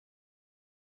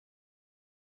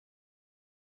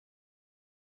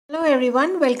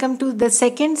everyone, welcome to the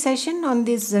second session on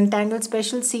this Zentangle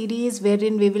special series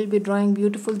wherein we will be drawing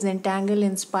beautiful Zentangle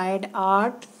inspired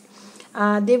art.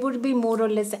 They would be more or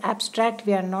less abstract.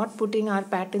 We are not putting our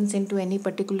patterns into any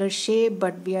particular shape,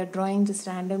 but we are drawing just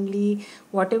randomly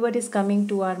whatever is coming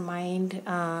to our mind,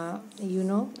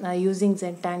 using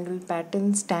Zentangle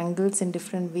patterns, tangles in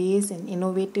different ways, in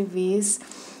innovative ways.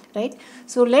 Right,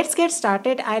 so let's get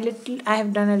started. I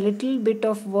have done a little bit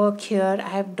of work here. I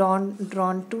have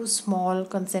drawn two small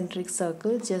concentric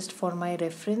circles just for my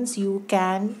reference. You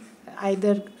can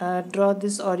either draw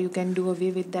this or you can do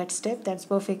away with that step. That's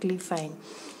perfectly fine.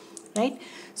 Right,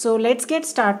 so let's get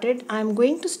started. I'm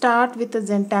going to start with a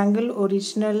Zentangle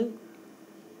original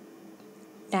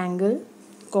tangle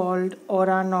called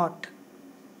Aura Knot.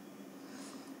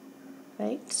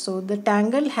 Right, so the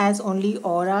tangle has only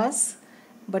auras,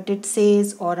 but it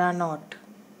says Aura Knot.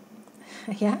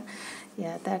 yeah,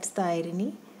 that's the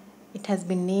irony. It has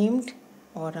been named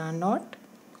Aura Knot,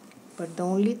 but the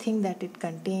only thing that it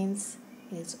contains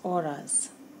is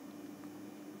auras.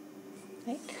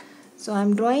 Right, so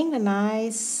I'm drawing a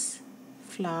nice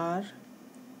flower,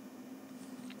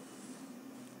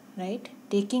 right,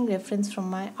 taking reference from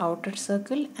my outer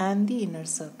circle and the inner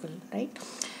circle, right,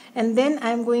 and then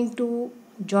I'm going to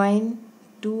join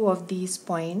two of these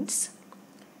points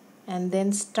and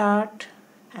then start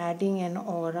adding an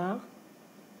aura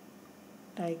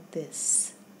like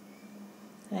this.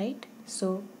 Right,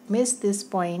 so miss this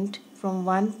point. From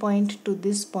one point to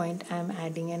this point I am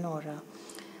adding an aura.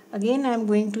 Again I am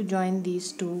going to join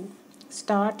these two,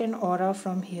 start an aura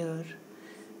from here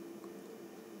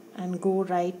and go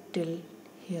right till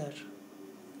here.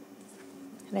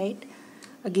 Right,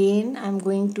 again I am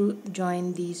going to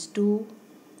join these two,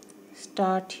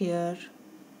 start here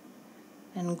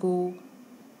and go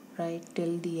right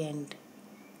till the end.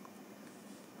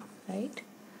 Right,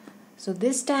 so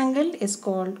this tangle is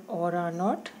called Aura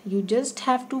Knot. You just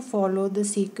have to follow the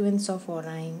sequence of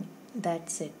auraing.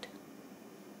 That's it.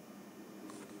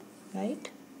 Right,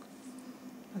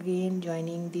 again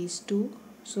joining these two.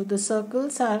 So the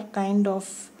circles are kind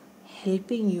of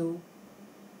helping you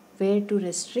where to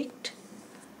restrict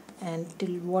and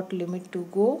till what limit to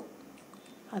go.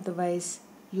 Otherwise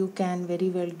you can very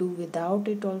well do without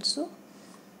it also.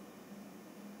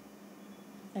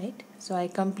 Right, so I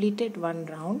completed one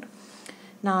round.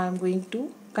 Now I am going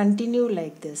to continue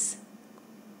like this.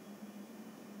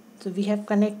 So we have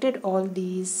connected all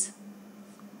these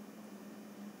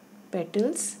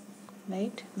petals.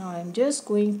 Right, now I am just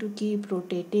going to keep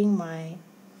rotating my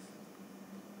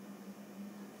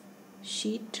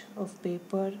sheet of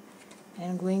paper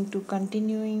and going to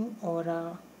continuing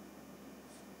aura.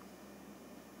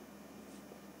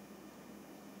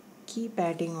 Keep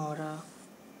adding aura.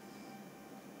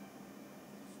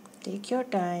 Take your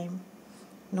time,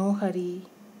 no hurry.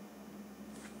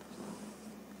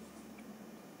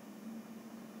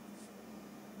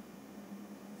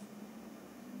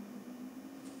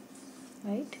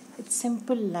 Right, it's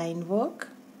simple line work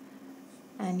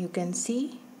and you can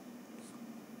see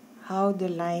how the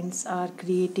lines are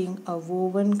creating a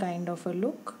woven kind of a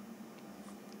look.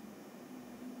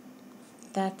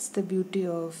 That's the beauty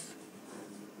of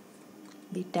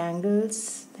the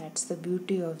tangles, that's the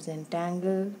beauty of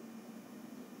Zentangle.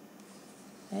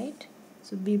 Right,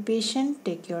 so be patient,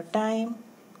 take your time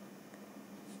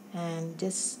and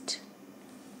just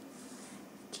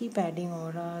keep adding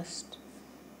auras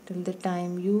till the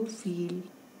time you feel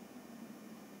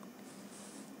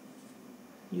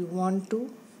you want to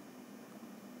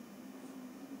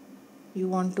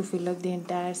fill up the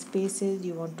entire spaces,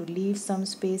 you want to leave some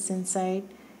space inside.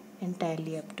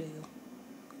 Entirely up to you.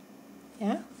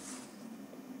 Yeah,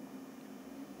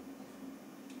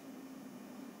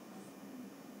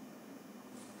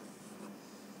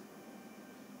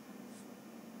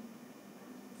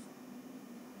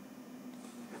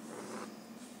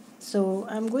 so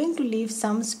I'm going to leave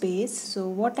some space. So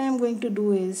what I'm going to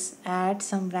do is add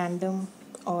some random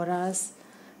auras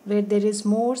where there is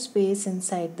more space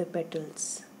inside the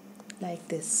petals, like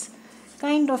this,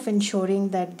 kind of ensuring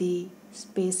that the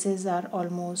spaces are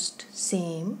almost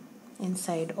same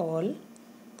inside all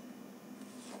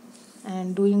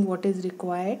and doing what is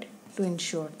required to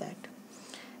ensure that.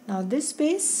 Now this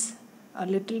space, a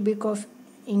little bit of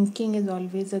inking is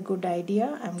always a good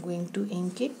idea. I'm going to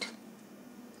ink it.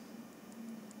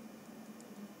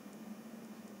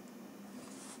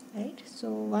 Right,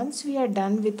 so once we are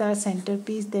done with our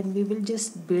centerpiece, then we will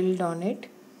just build on it,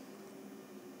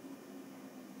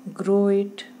 grow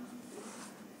it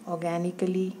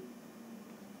organically,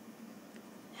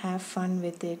 have fun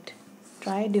with it,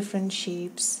 try different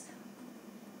shapes.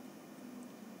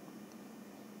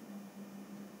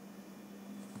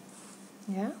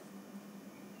 Yeah.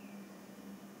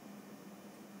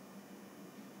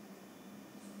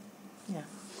 Yeah.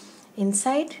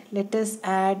 Inside, let us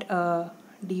add a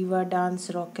diva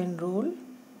dance rock and roll.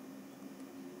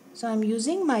 So I'm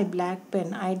using my black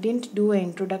pen. I didn't do an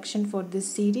introduction for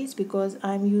this series because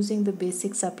I'm using the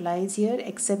basic supplies here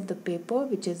except the paper,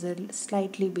 which is a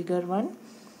slightly bigger one.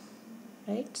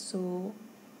 Right. So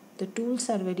the tools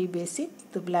are very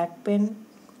basic. The black pen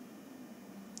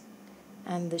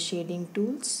and the shading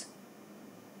tools.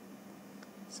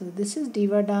 So this is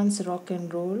diva dance rock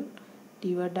and roll.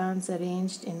 Diva dance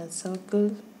arranged in a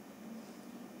circle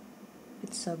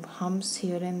with some humps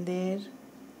here and there.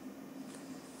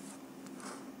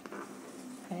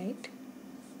 Right.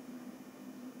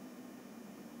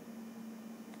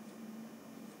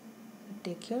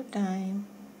 Take your time,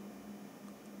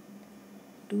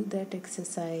 do that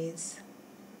exercise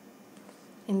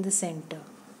in the center.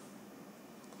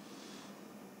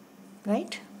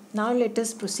 Right. Now let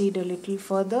us proceed a little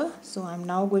further. So I'm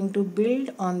now going to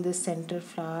build on this center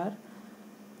flower.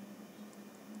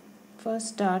 First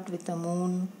start with a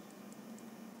moon.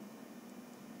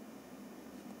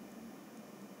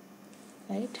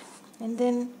 Right. And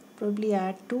then probably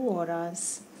add 2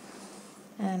 auras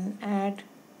and add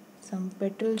some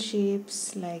petal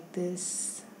shapes like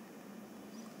this.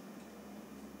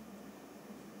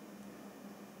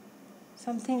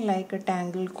 Something like a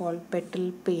tangle called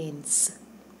petal paints.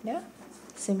 Yeah,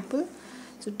 simple.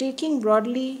 So taking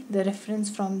broadly the reference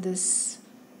from this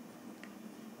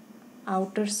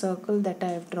outer circle that I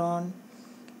have drawn,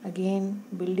 again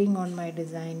building on my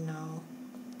design now,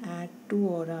 add 2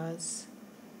 auras,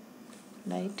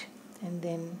 right, and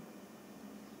then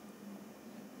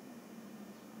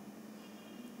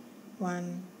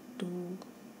 1, 2,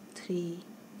 3,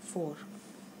 4.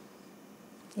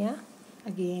 Yeah,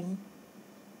 again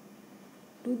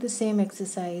do the same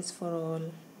exercise for all.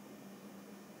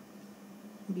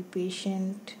 Be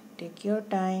patient, take your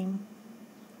time,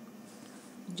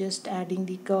 just adding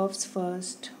the curves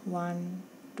first. 1,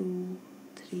 2,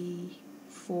 3,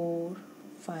 4,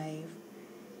 5,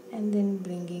 and then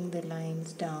bringing the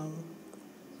lines down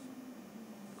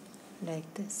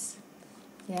like this.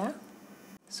 Yeah.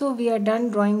 So we are done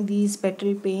drawing these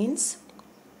petal paints.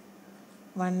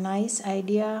 One nice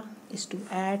idea is to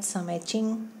add some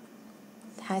hatching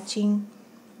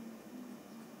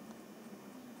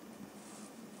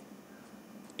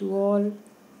to all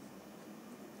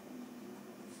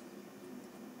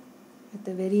with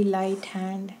a very light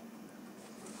hand,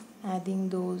 adding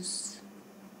those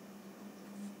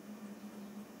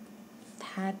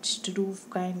hatched roof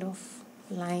kind of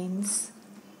lines.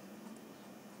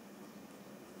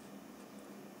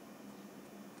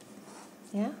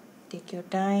 Yeah, take your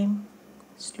time,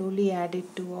 slowly add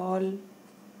it to all.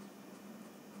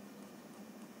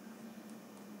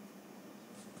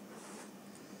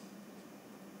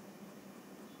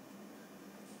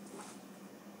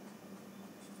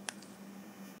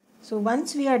 So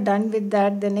once we are done with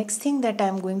that, the next thing that I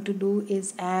am going to do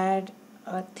is add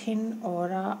a thin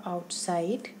aura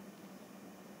outside.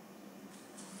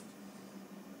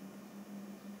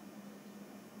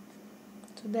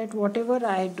 So that whatever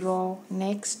I draw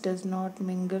next does not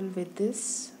mingle with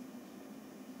this.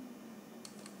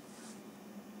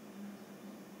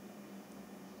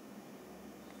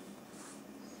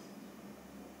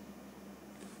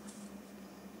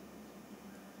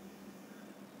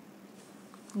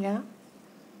 Yeah.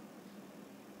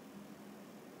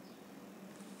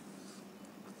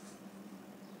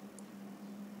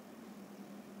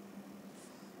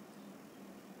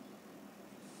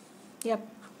 Yep.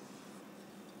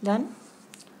 Done.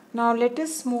 Now let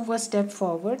us move a step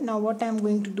forward. Now what I am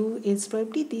going to do is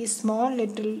probably these small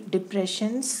little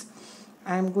depressions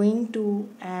I am going to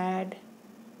add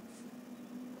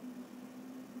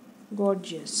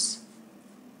gorgeous.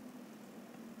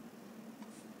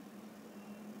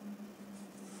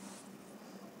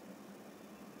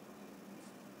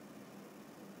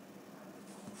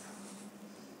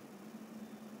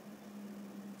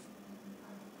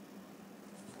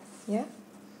 Yeah.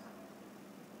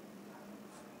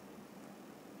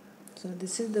 So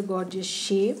this is the gorgeous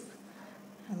shape.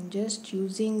 I'm just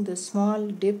using the small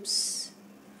dips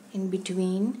in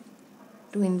between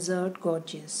to insert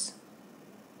gorgeous.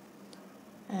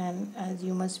 And as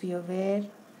you must be aware,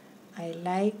 I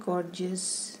like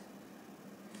gorgeous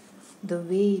the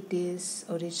way it is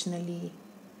originally,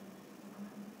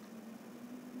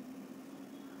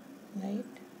 right?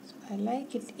 So I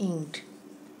like it inked.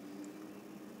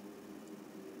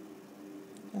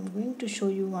 I'm going to show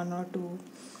you 1 or 2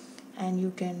 and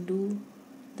you can do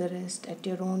the rest at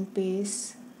your own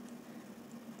pace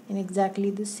in exactly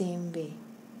the same way.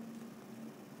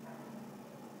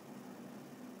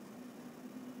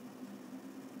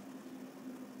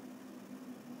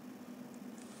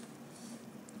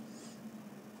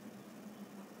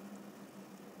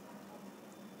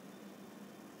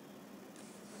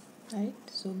 Right,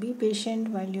 so be patient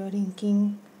while you're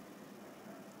inking.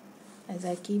 As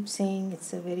I keep saying,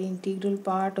 it's a very integral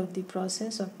part of the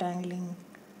process of tangling.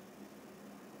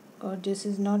 Gorgeous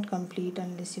is not complete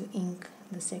unless you ink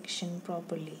the section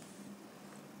properly.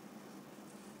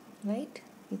 Right,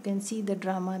 you can see the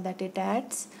drama that it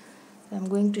adds. I'm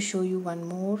going to show you one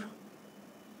more.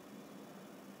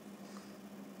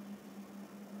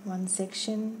 One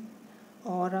section,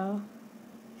 aura,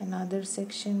 another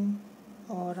section,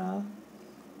 aura,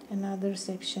 another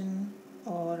section,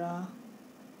 aura,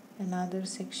 another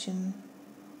section,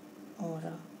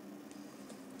 aura.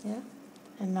 Yeah,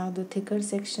 and now the thicker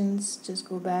sections, just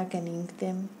go back and ink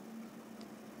them.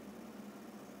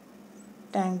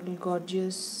 Tangle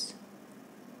gorgeous.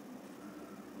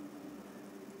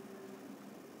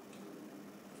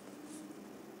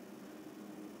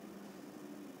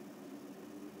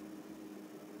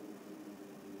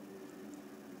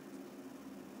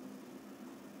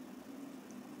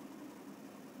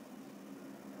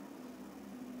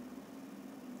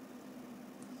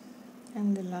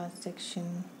 And the last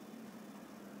section.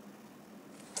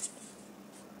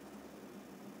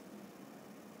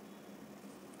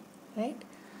 Right,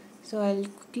 so I'll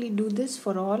quickly do this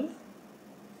for all.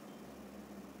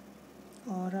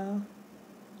 Aura,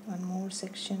 one more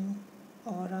section,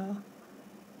 aura,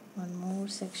 one more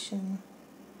section,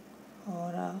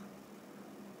 aura,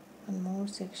 one more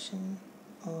section,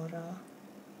 aura.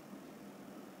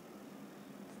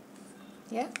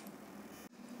 Yeah,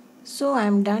 so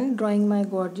I'm done drawing my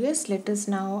gorgeous. Let us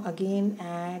now again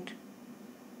add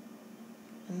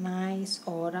a nice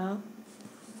aura.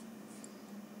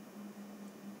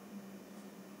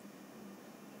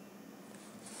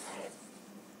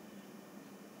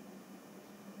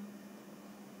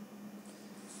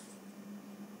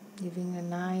 Giving a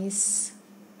nice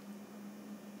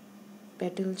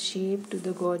petal shape to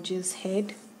the gorgeous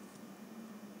head.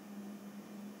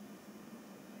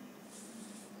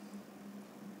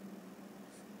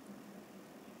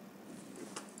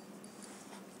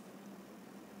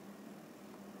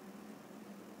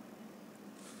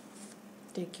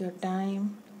 Take your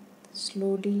time,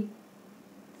 slowly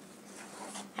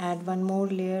add one more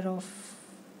layer of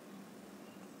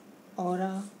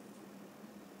aura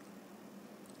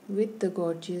with the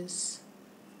gorgeous.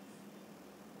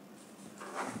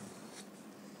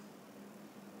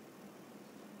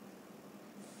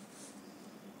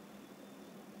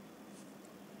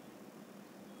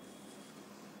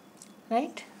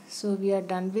 Right, so we are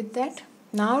done with that.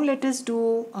 Now let us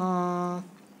do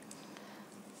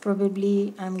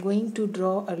probably I'm going to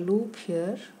draw a loop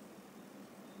here,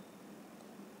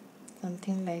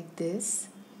 something like this,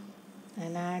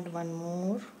 and add one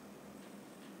more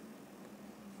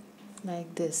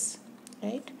like this,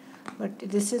 right? But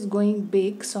this is going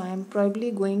big, so I'm probably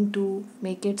going to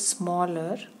make it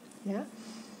smaller. Yeah,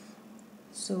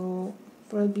 so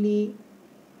probably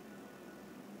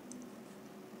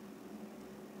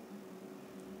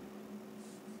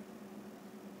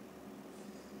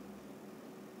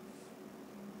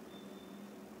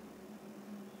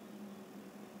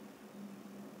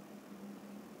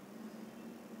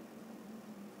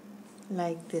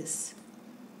like this.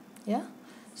 Yeah,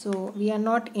 so we are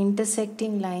not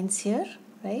intersecting lines here,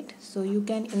 right? So you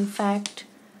can in fact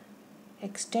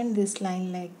extend this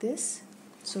line like this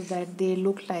so that they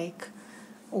look like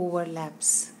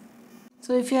overlaps.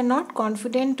 So if you are not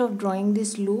confident of drawing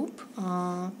this loop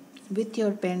with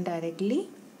your pen directly,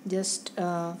 just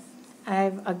I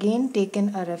have again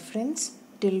taken a reference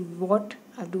till what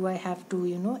do I have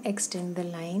to extend the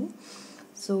line.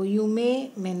 So you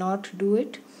may not do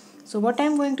it. So what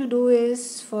I'm going to do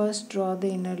is first draw the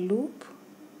inner loop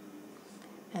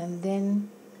and then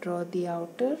draw the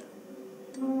outer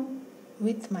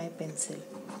with my pencil.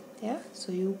 Yeah,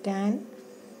 so you can,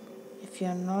 if you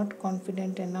are not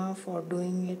confident enough or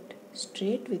doing it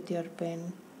straight with your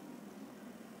pen,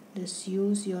 just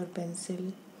use your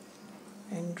pencil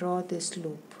and draw this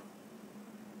loop.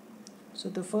 So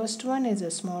the first one is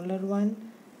a smaller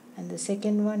one and the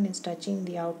second one is touching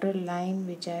the outer line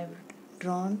which I have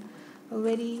drawn, a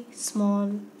very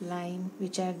small line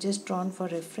which I have just drawn for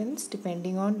reference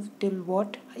depending on till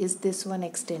what is this one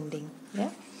extending. Yeah,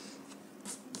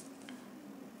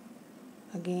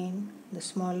 again the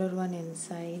smaller one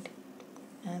inside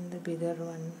and the bigger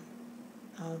one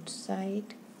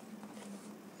outside.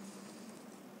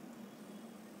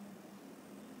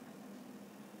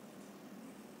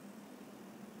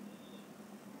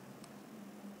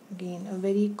 Again, a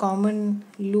very common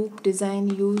loop design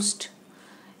used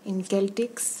in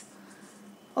Celtics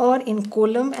or in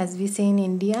column, as we say in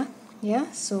India.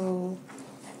 Yeah, so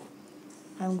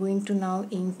I'm going to now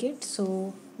ink it.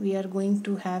 So we are going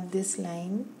to have this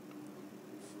line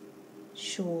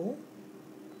show.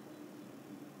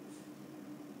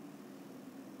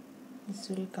 This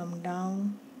will come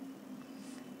down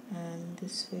and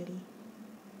this will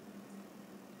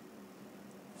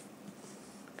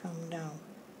come down,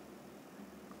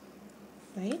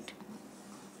 right?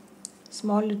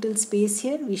 Small little space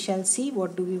here. We shall see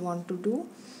what do we want to do.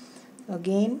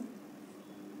 Again,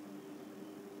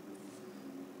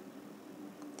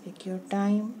 take your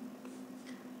time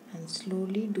and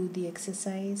slowly do the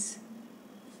exercise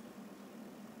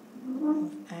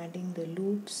of adding the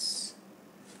loops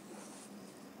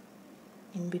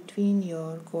in between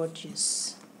your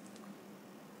gorgeous.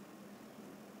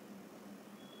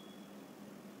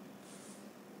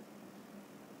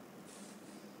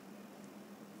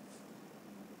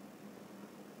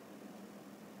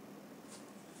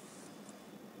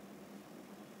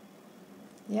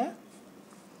 Yeah.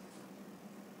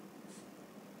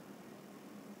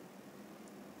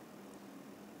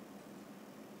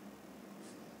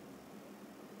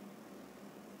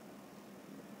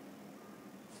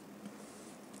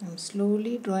 I'm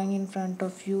slowly drawing in front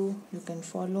of you. You can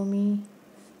follow me.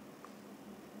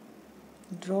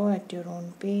 Draw at your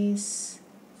own pace.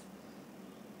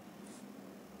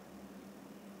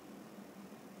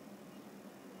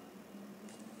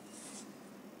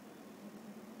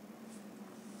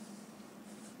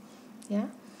 Yeah.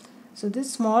 So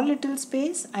this small little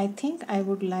space, I think I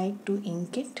would like to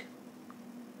ink it,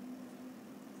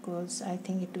 because I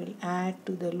think it will add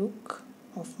to the look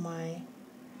of my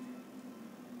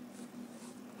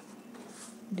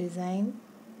design.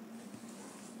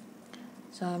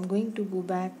 So I'm going to go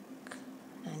back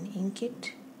and ink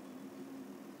it.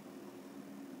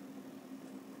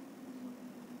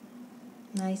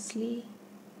 Nicely.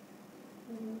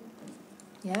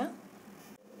 Yeah.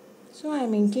 So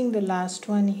I'm inking the last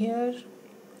one here.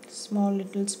 Small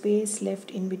little space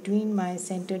left in between my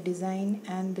center design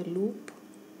and the loop.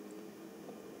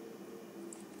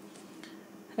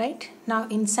 Right, now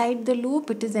inside the loop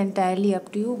it is entirely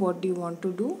up to you what do you want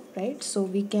to do, right? So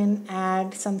we can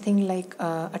add something like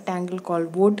a tangle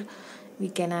called wood, we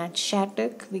can add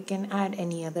shattuck, we can add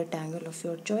any other tangle of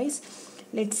your choice.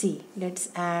 Let's see, let's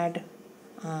add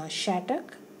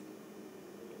shattuck.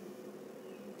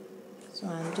 So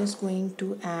I'm just going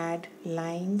to add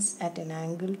lines at an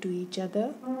angle to each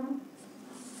other.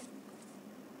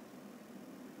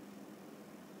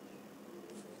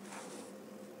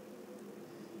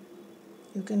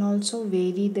 You can also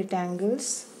vary the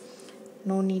tangles.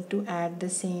 No need to add the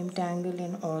same tangle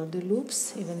in all the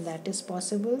loops, even that is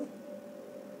possible.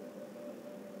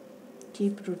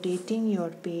 Keep rotating your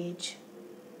page.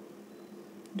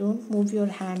 Don't move your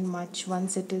hand much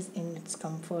once it is in its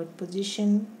comfort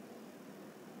position.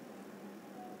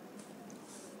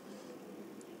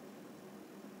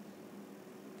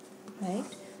 Right?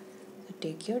 So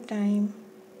take your time.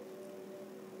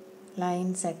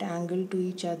 Lines at angle to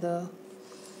each other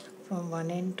from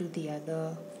one end to the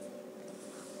other.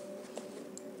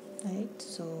 Right?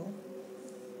 So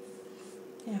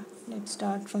yeah, let's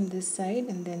start from this side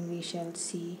and then we shall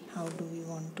see how do we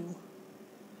want to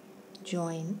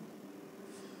join.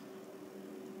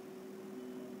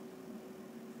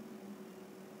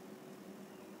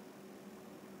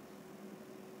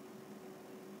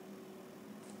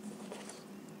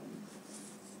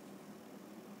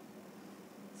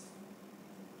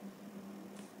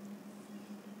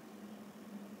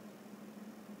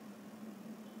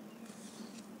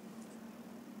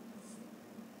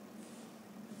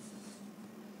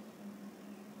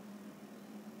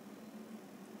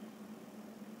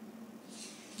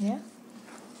 Yeah,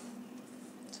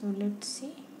 so let's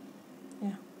see.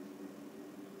 Yeah,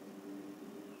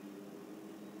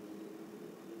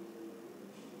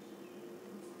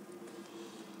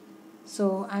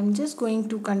 so I'm just going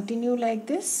to continue like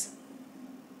this.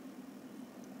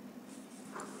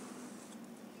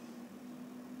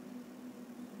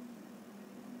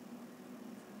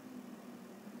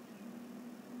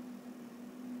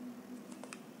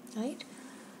 Right,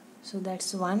 so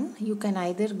that's one. You can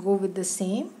either go with the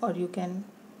same or you can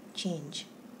change.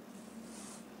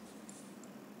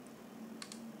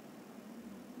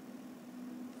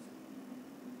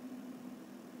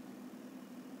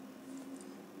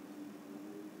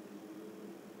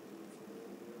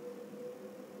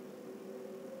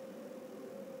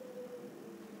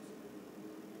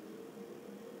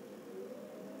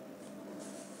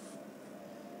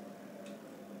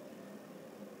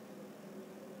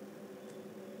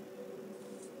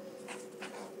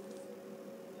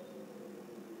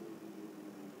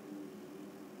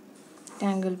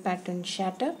 Tangle pattern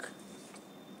Shattuck.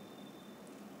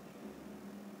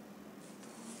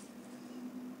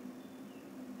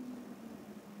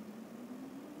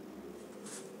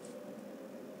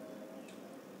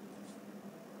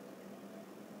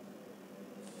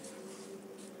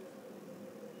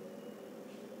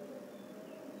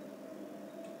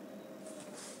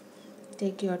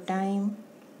 Take your time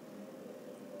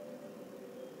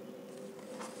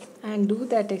and do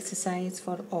that exercise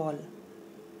for all.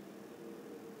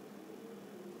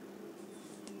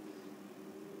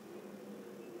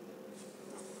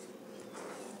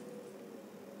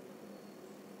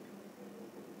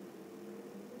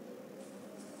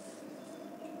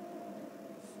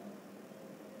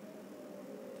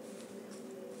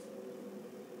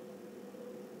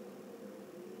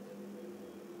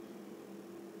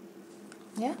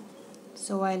 Yeah,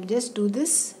 so I'll just do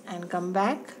this and come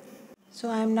back.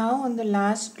 So I'm now on the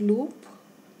last loop,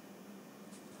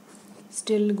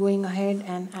 still going ahead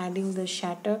and adding the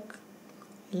Shattuck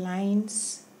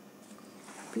lines,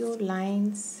 pure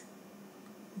lines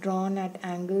drawn at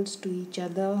angles to each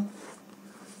other.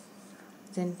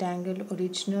 Zentangle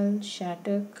original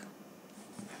Shattuck.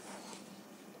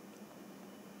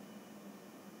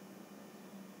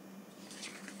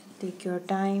 Take your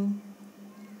time,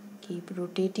 keep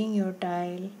rotating your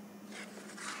tile,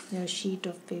 your sheet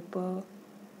of paper.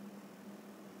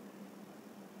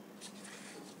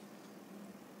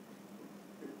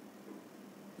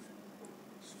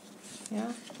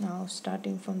 Yeah, now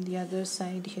starting from the other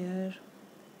side here.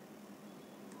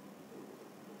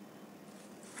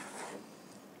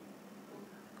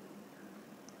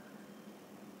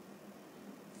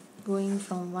 Going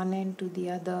from one end to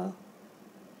the other.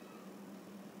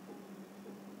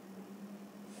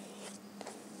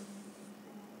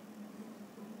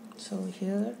 So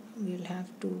here we'll have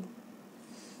to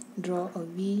draw a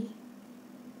V.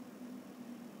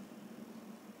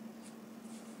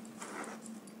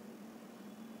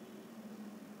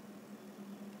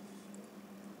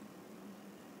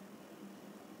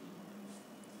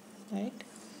 Right?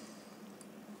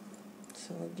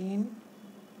 So again,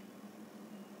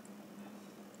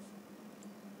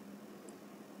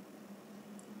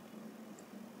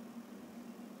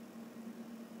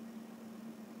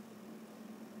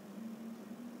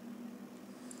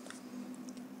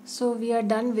 so we are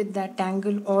done with that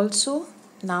tangle also.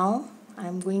 Now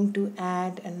I'm going to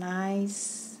add a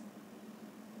nice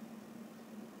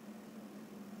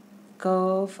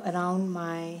curve around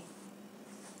my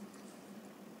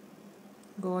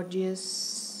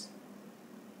gorgeous,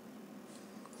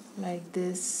 like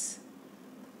this,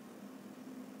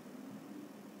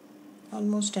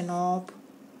 almost an orb,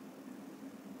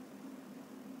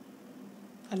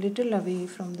 a little away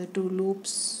from the two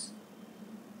loops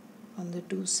on the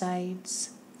two sides.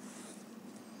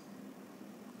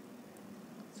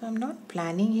 So I'm not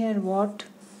planning here what,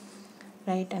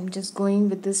 right? I'm just going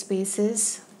with the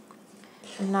spaces.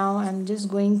 And now I'm just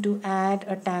going to add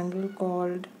a tangle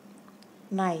called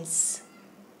Nice.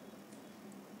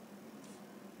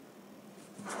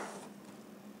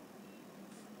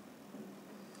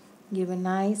 Give a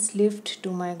nice lift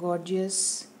to my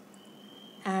gorgeous.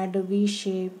 Add a V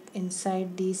shape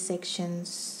inside these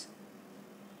sections.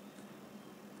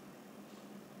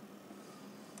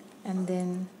 And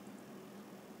then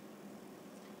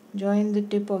join the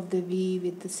tip of the V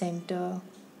with the center.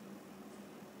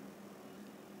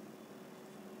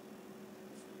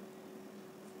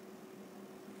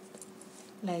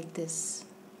 Like this.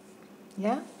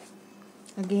 Yeah,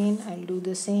 again I'll do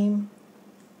the same.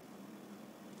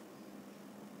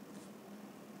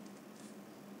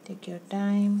 Take your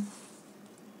time.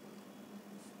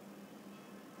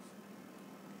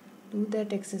 Do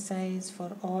that exercise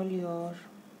for all your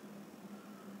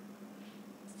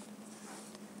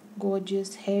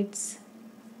gorgeous heads.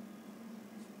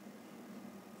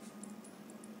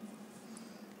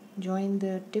 Join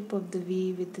the tip of the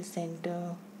V with the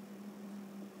center.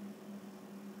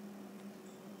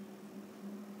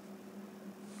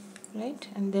 Right,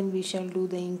 and then we shall do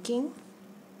the inking.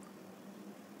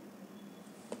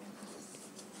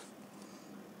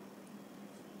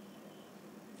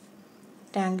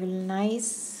 Tangle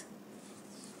nice.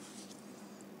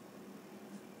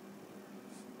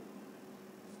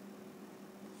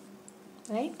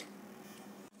 Right,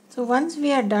 so once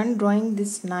we are done drawing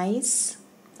this nice,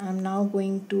 I'm now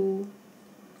going to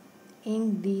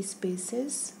ink these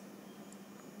spaces.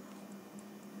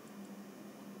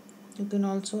 You can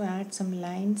also add some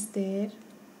lines there,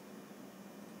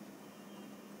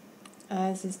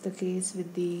 as is the case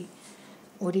with the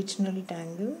original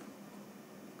tangle.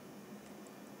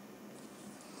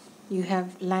 you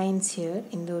have lines here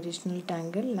in the original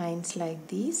tangle, lines like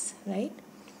these, right?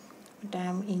 But I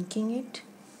am inking it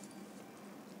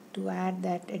to add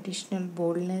that additional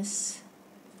boldness.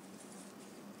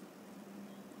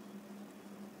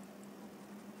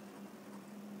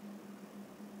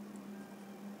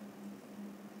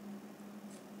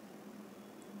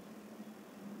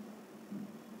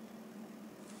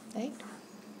 Right?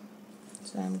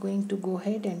 So I'm going to go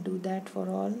ahead and do that for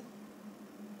all.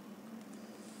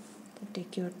 So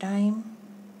take your time.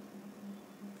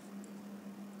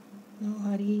 No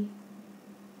hurry.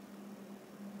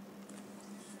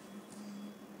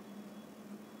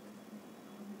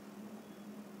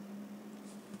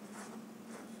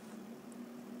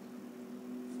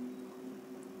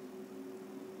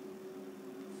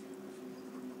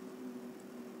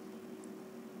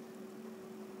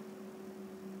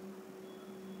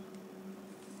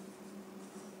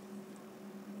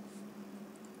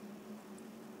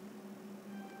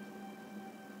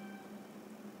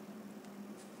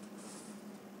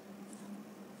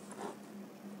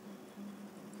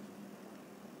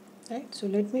 Right, so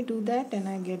let me do that and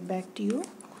I get back to you.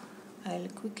 I'll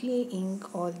quickly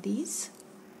ink all these.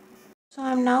 So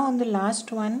I'm now on the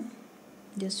last one,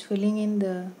 just filling in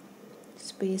the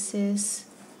spaces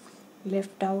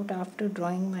left out after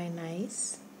drawing my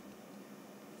nice,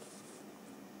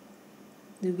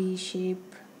 the V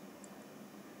shape,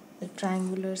 the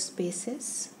triangular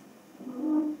spaces.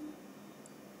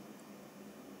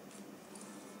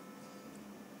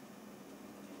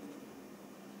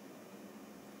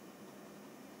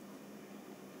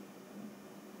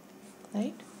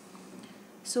 Right,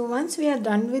 so once we are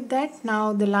done with that,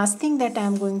 now the last thing that I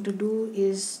am going to do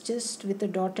is just with a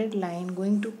dotted line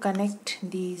going to connect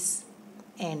these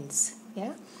ends.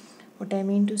 Yeah, what I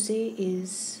mean to say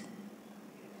is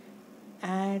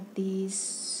add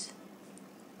these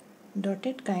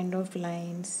dotted kind of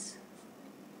lines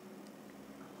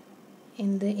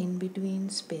in the in-between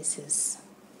spaces.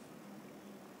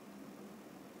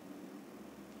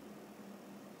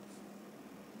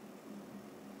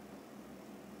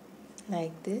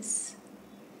 Like this,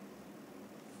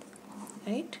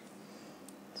 right?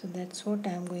 So that's what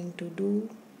I'm going to do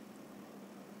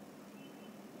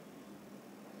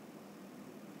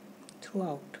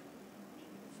throughout.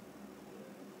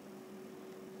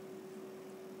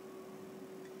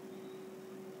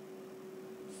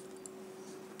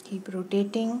 Keep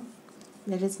rotating.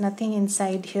 There is nothing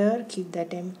inside here, keep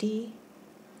that empty.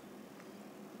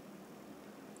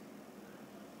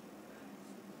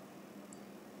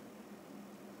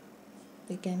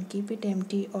 We can keep it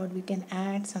empty or we can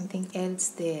add something else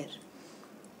there.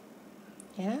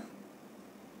 Yeah,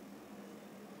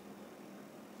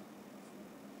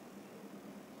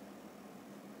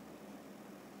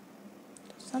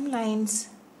 some lines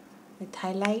with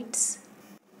highlights.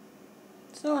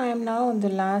 So I am now on the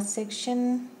last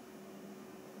section.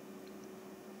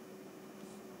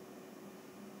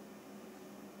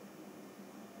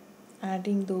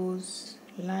 Adding those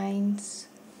lines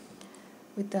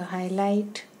with a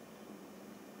highlight.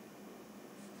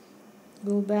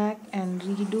 Go back and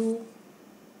redo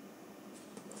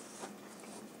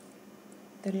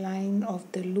the line of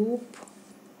the loop.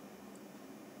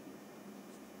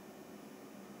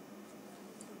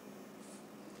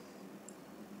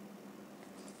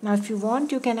 Now if you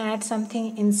want, you can add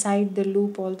something inside the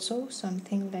loop also,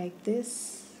 something like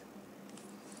this,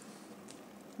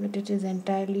 but it is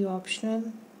entirely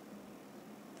optional.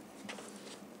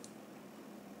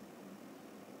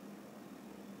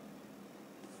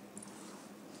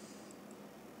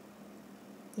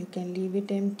 You can leave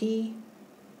it empty,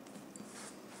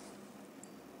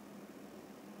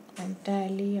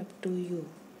 entirely up to you.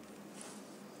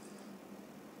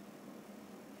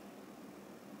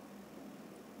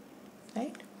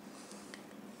 Right?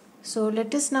 So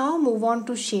let us now move on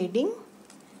to shading.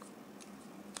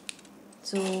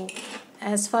 So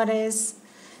as far as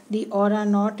the aura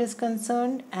knot is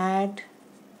concerned, add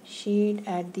shade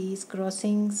at these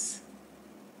crossings,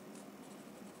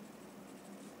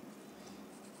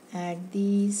 add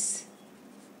these,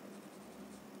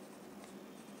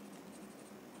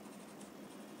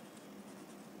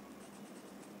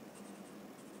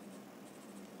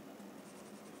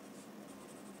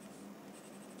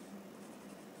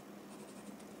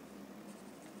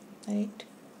 right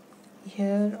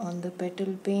here on the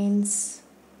petal paints.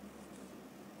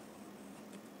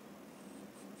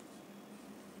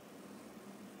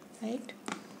 Right,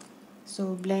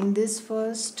 so blend this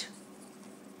first.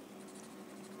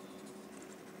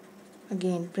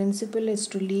 Again, principle is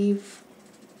to leave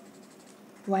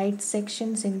white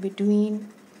sections in between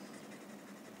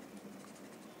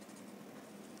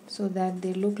so that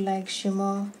they look like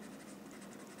shimmer,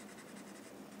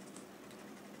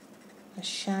 a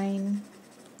shine,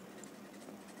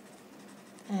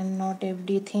 and not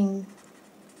everything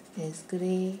is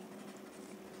gray.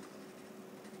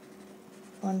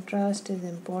 Contrast is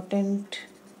important.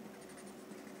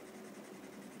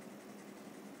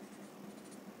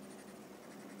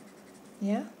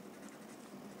 Yeah,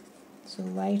 so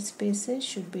white spaces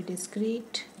should be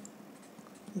discrete,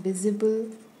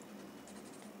 visible.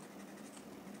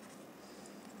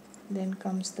 Then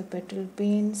comes the petal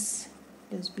paints.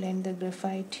 Just blend the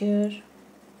graphite here.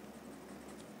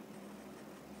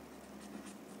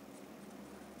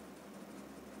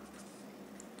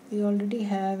 We already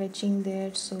have etching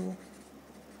there, so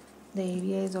the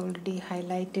area is already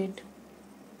highlighted.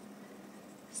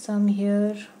 Some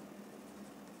here,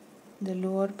 the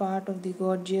lower part of the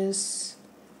gorgeous.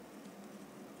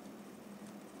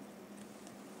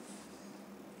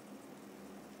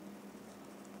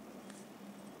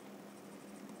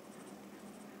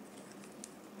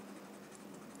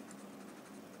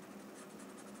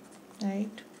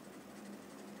 Right.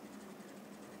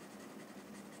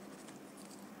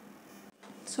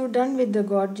 So done with the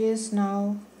gorgeous.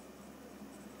 Now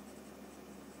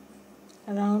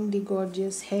around the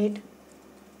gorgeous head,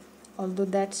 although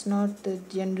that's not the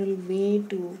general way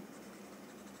to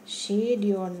shade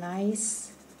your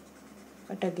nice,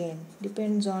 but again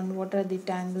depends on what are the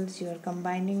tangles you are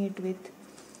combining it with.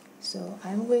 So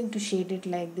I'm going to shade it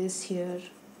like this here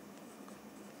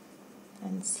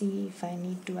and see if I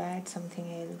need to add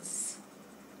something else.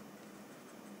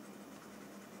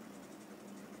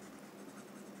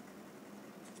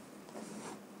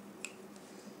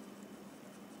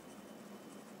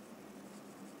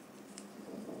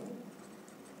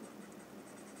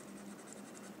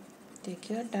 Take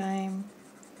your time,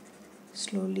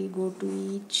 slowly go to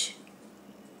each.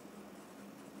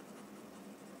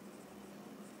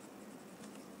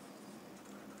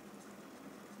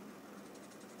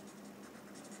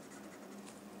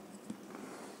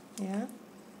 Yeah.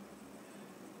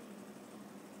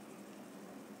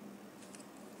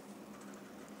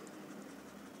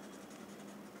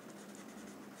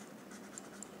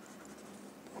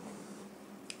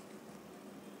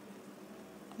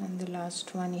 And the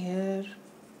last one here.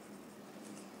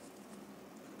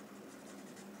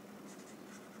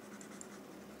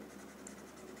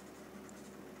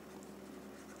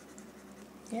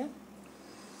 Yeah.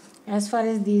 As far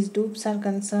as these dupes are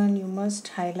concerned, you must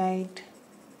highlight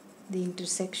the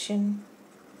intersection.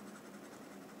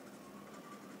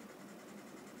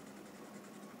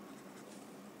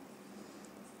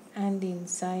 And the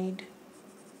inside.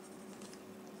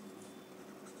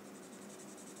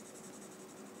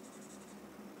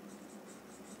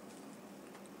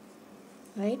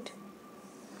 Right?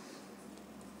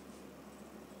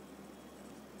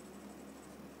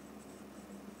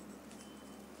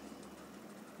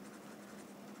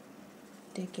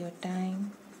 Take your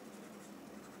time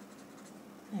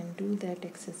and do that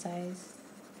exercise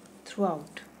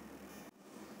throughout.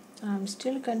 I'm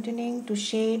still continuing to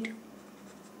shade,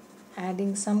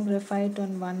 adding some graphite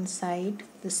on one side,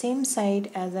 the same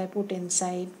side as I put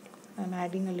inside. I'm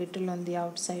adding a little on the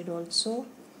outside also.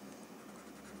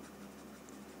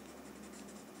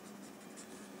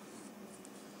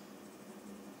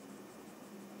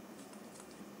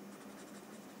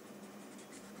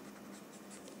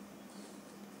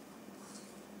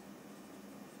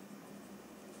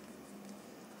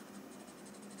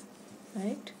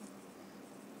 Right?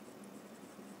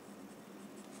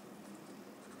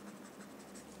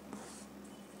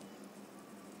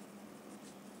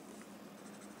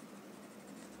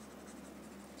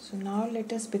 So now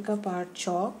let us pick up our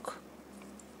chalk,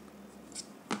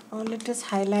 or let us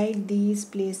highlight these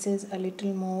places a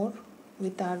little more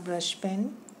with our brush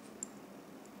pen.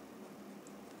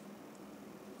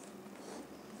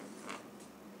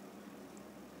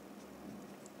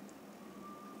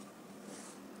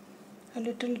 A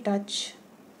little touch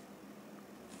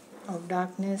of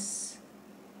darkness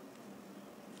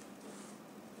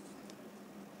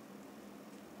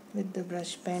with the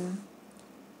brush pen,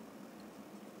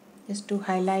 just to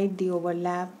highlight the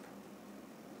overlap.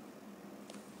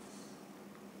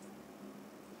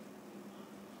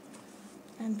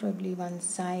 And probably one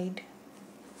side.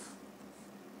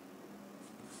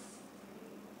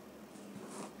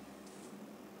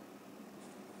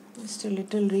 Just a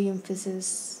little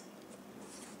re-emphasis.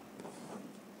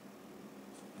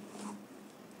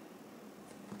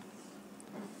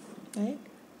 Right?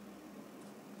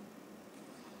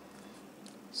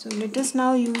 So let us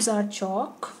now use our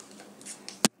chalk.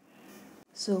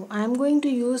 So I am going to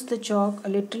use the chalk a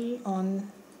little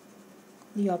on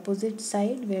the opposite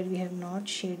side where we have not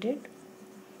shaded.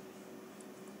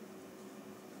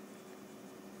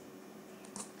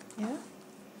 Yeah.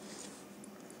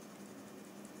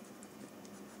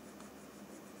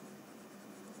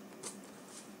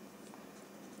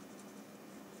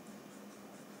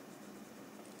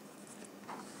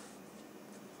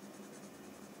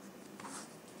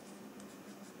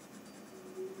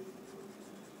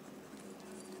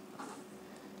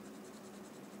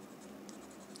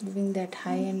 Giving that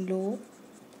high and low.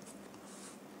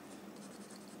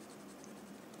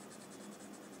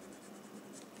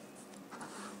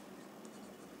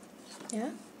 Yeah,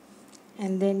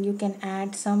 and then you can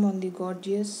add some on the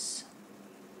gorgeous.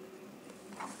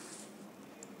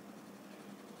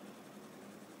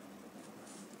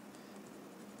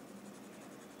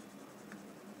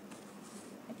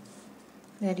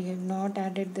 Where you have not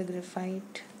added the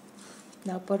graphite,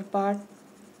 the upper part.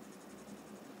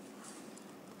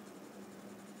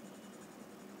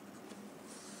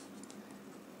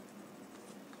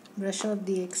 Brush off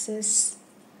the excess.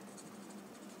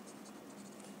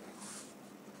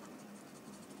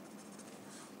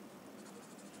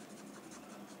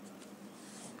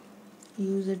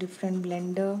 Use a different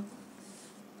blender.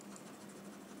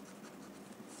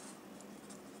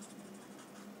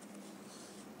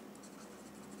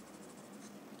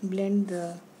 Blend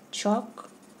the chalk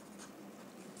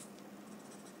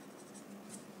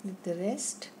with the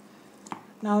rest.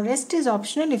 Now rest is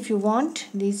optional if you want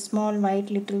these small white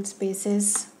little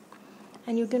spaces,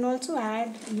 and you can also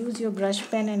use your brush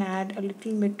pen and add a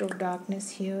little bit of darkness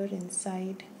here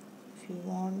inside if you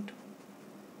want.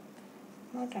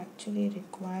 Not actually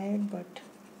required, but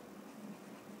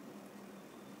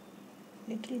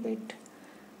little bit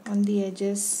on the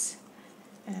edges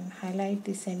and highlight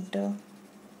the center.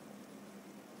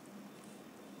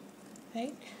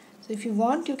 Right, so if you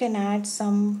want you can add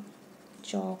some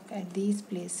chalk at these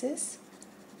places,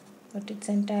 but it's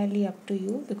entirely up to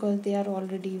you because they are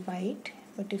already white.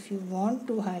 But if you want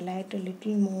to highlight a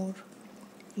little more,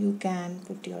 you can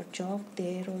put your chalk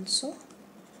there also.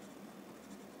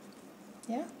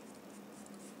 Yeah,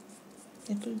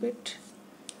 little bit.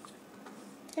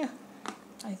 Yeah,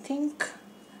 I think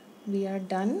we are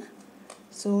done.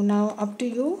 So now up to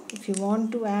you. If you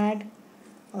want to add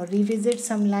or revisit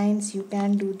some lines, you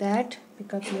can do that.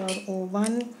 Pick up your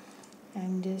O1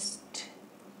 and just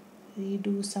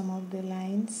redo some of the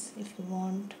lines if you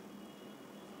want.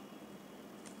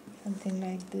 Something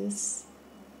like this.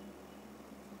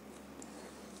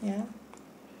 Yeah,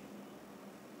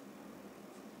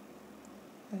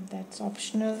 but that's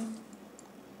optional.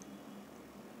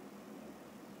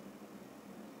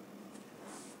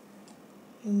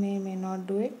 You may not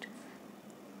do it.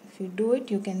 If you do it,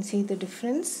 you can see the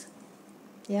difference.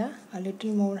 Yeah, a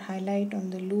little more highlight on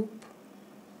the loop.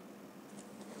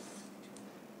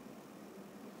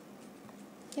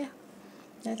 Yeah,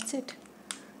 that's it.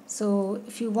 So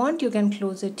if you want, you can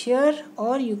close it here,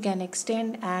 or you can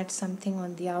extend, add something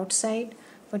on the outside.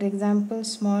 For example,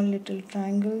 small little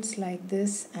triangles like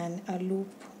this and a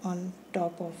loop on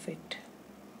top of it.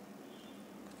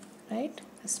 Right?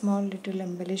 A small little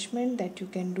embellishment that you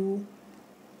can do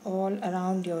all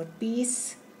around your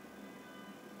piece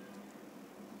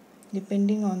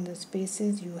depending on the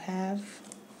spaces you have.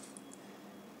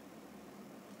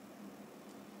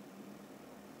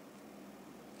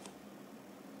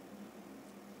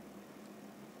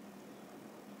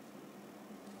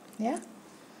 Yeah,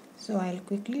 so I'll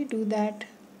quickly do that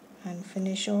and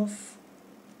finish off.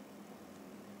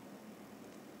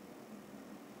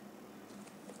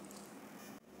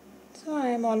 So I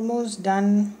am almost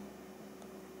done.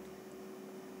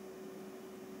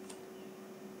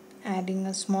 Adding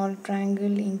a small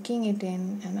triangle, inking it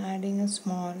in, and adding a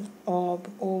small orb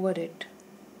over it.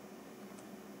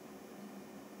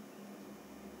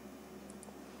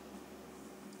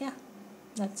 Yeah,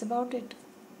 that's about it,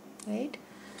 right?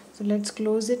 So let's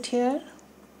close it here.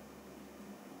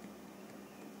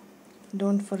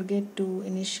 Don't forget to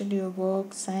initial your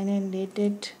work, sign and date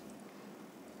it.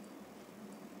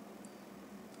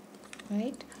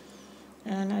 Right?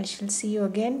 And I shall see you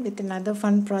again with another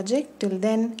fun project. Till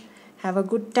then, have a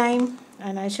good time,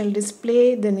 and I shall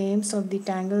display the names of the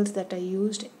tangles that I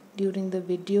used during the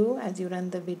video as you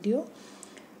run the video.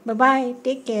 Bye bye,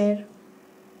 take care.